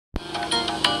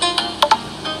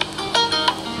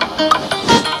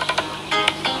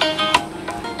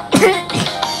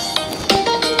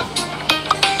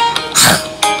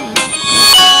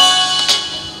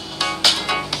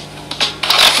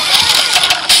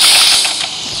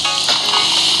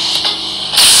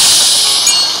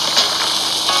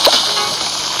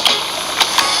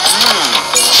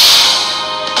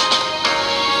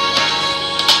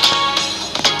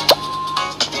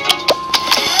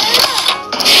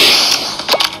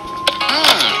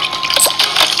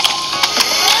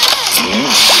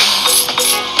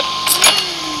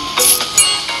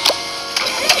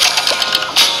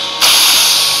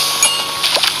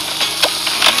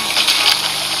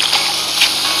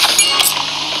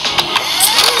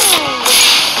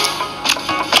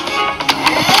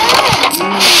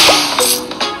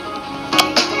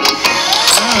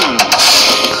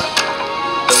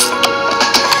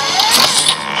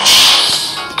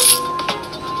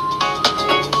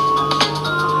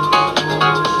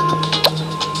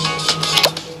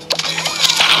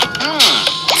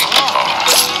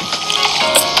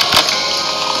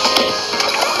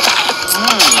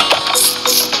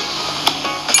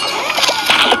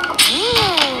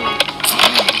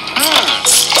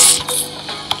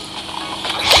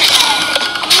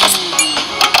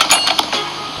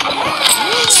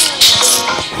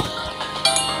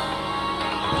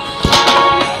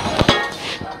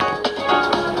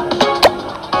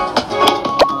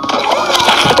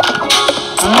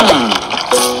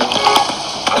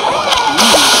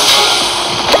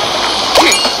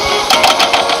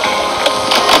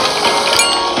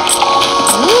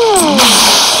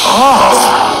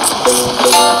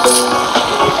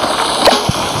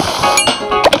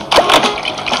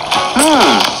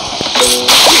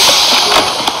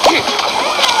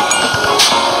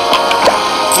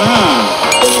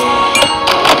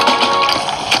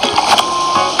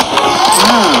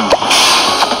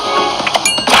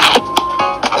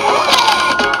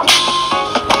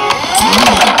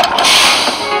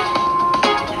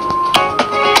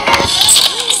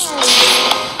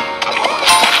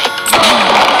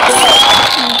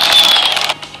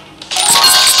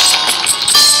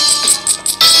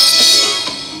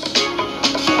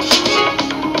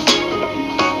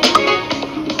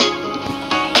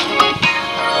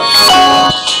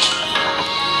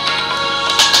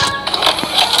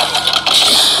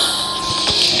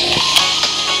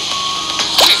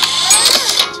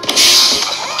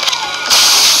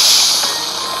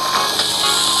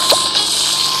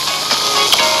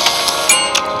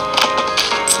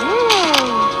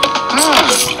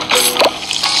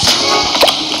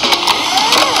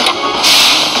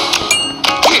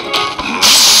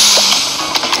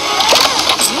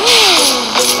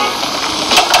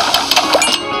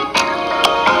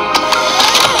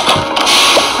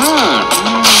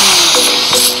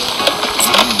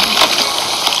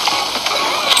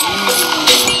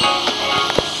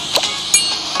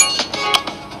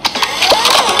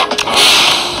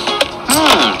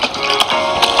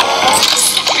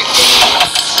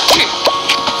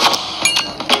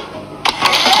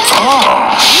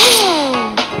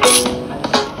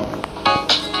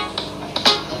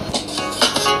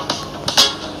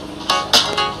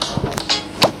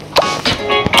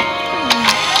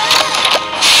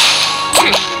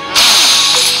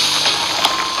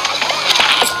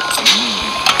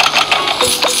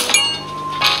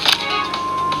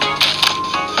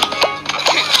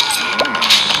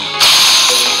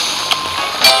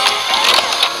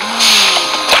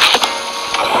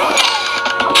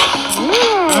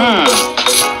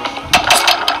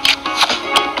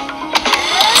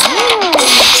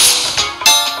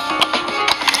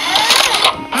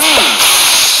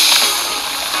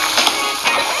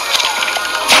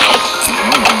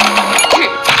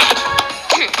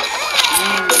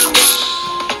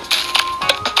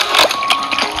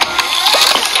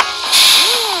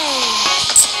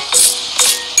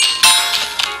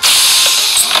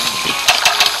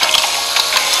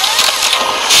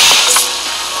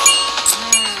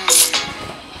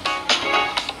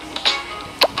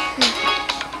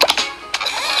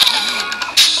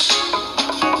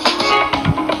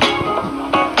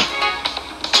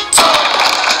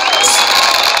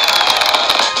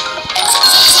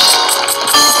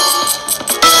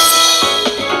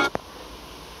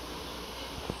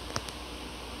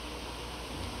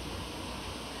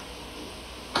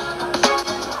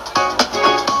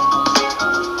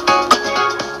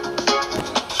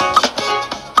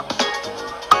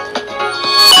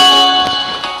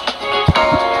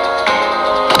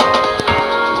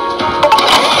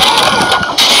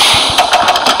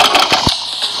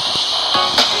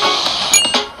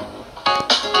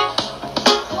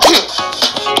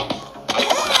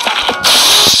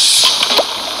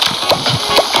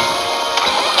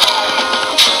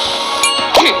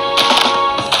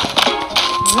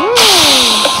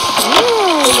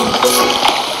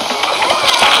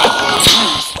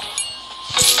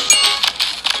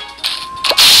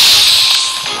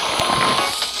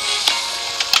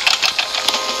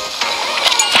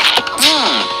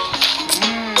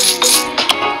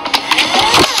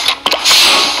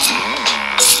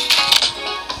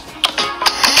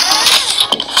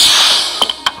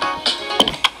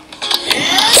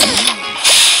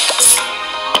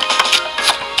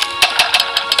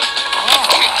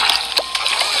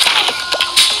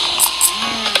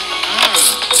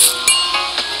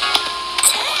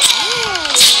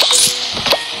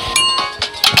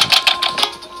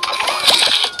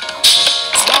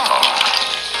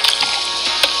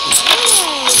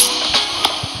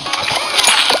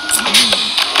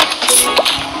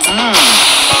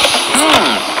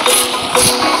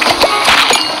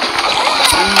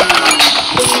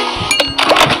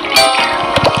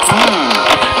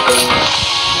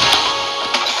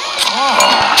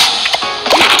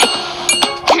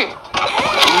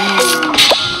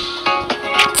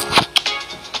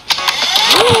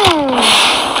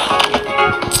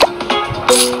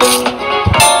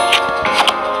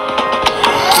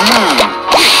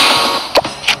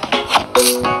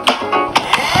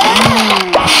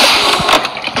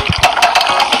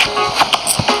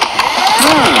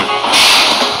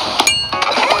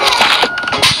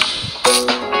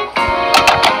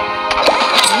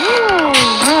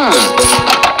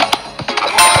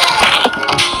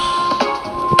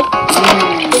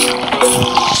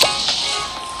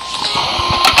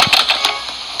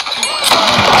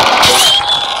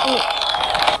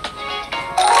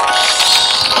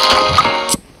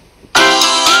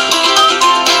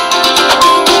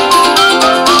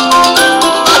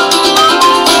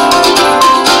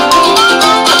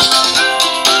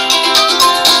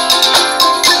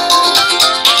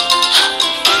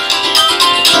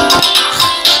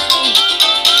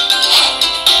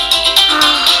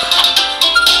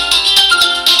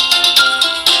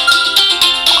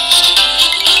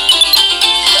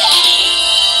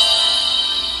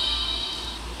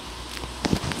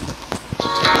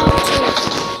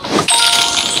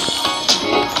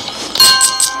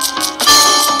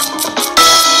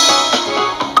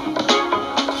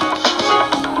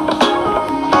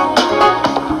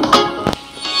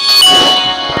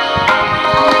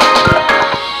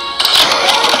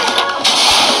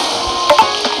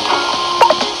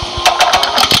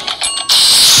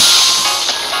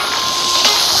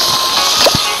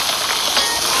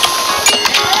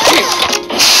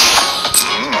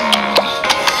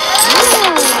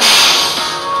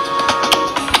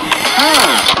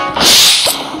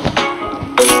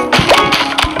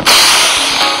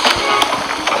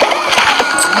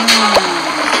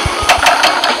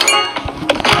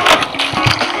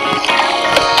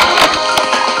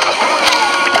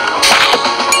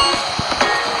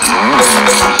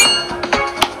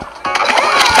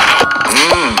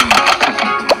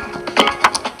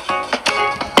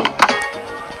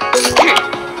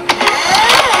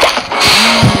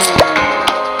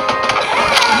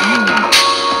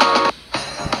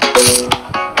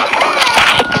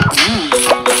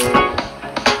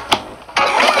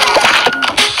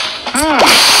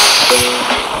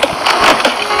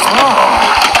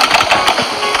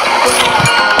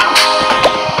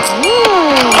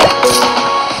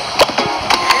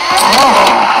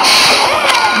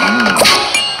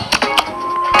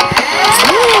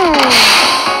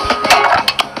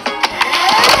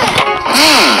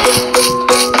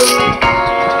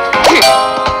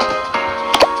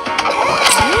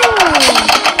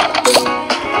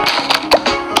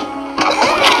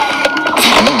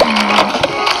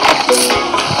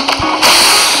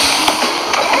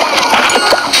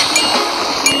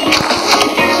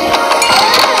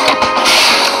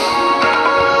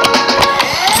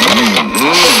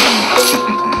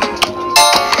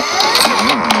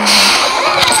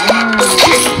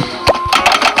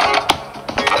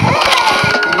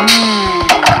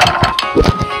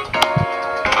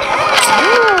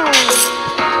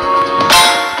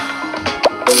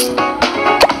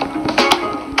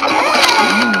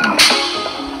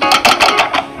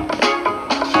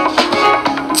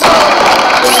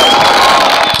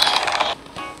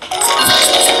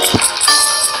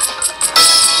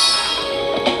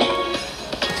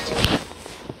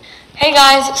Hey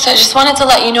guys, so I just wanted to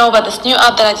let you know about this new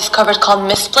app that I discovered called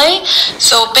Misplay.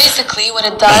 So basically what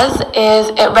it does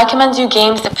is it recommends you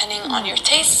games depending on your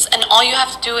tastes, and all you have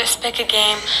to do is pick a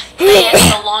game, play it.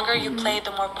 The longer you play,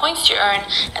 the more points you earn,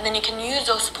 and then you can use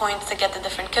those points to get the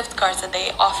different gift cards that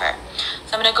they offer.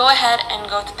 So I'm going to go ahead and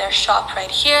go to their shop right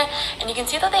here, and you can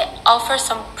see that they offer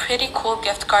some pretty cool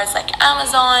gift cards like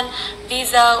Amazon,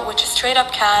 Visa, which is straight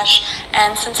up cash,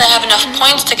 and since I have enough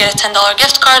points to get a $10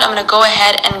 gift card, I'm going to go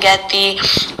ahead and get the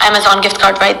Amazon gift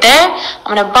card right there.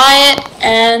 I'm going to buy it,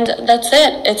 and that's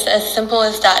it. It's as simple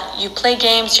as that. You play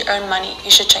games, you earn money.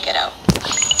 You should check it out.